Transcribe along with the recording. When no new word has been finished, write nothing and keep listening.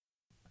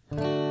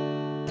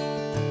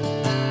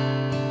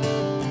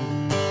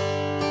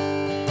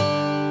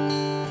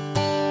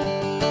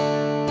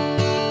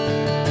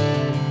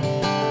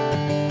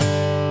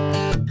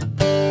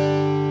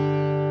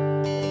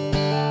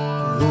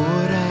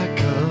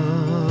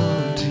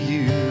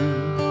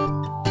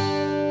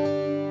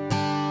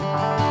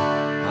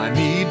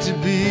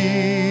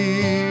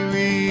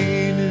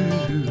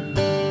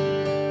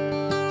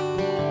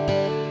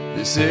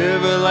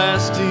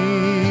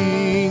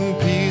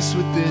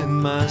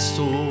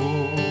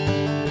soul.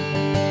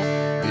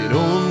 It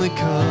only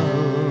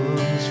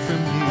comes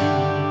from you.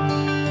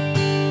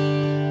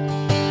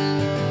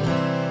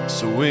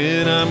 So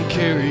when I'm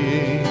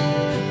carrying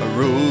a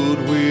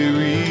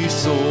road-weary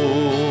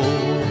soul,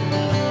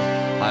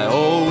 I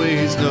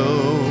always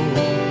know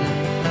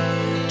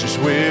just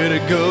where to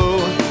go.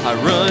 I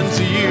run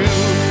to you.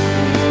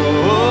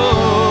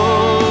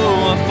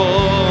 Oh, I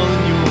fall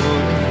in your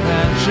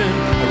compassion.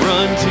 I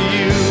run to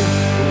you.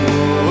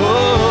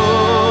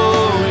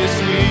 Oh, your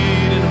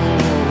sweet and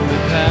holy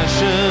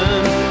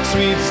passion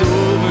sweeps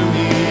over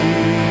me.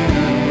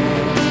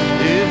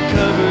 It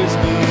covers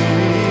me,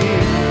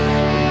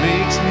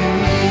 makes me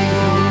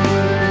whole.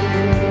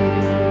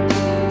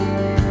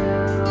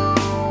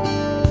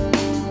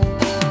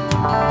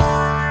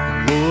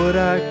 Lord, I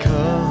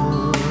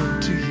come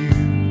to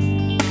you.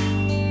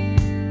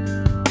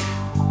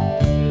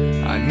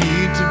 I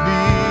need to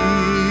be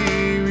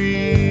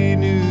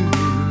renewed.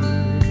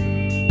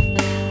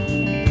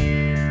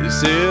 This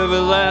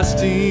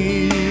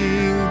everlasting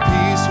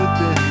peace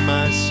within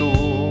my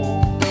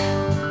soul,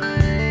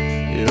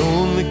 it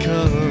only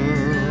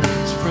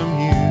comes from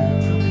you.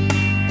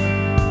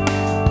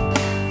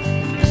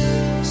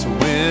 So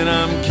when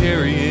I'm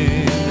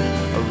carrying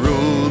a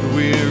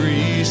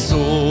road-weary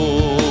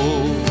soul,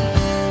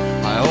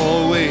 I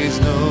always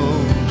know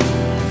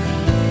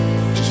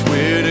just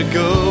where to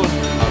go.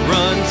 I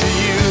run to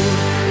you.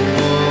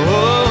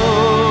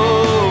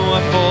 Oh,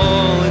 I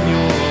fall in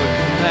your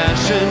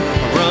compassion.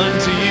 I run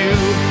to you.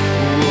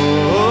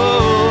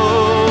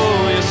 Oh,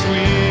 your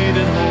sweet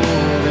and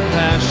holy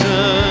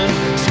passion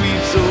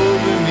sweeps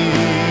over me.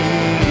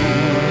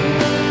 It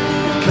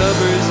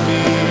covers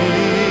me,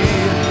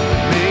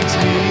 makes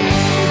me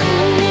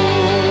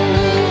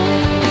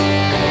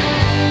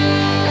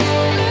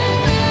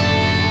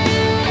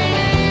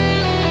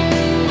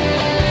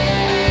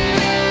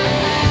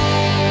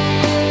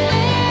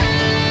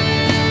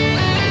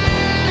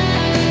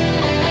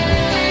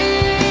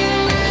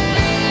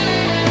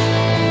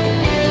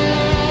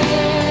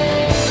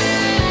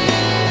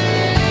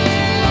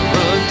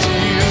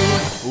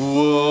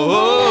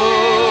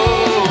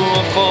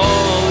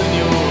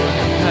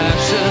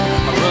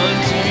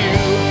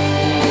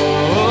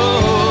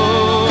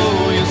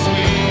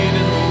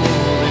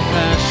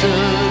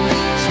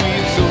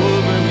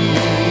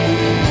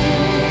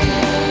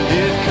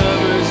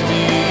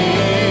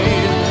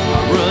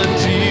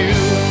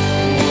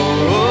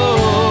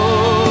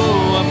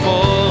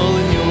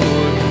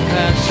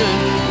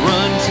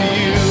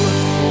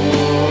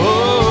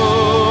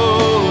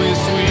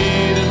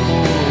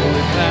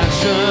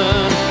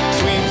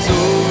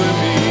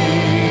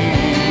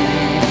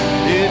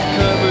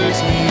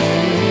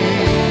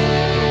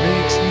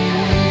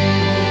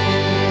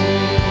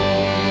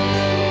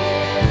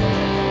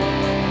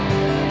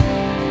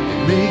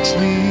makes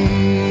me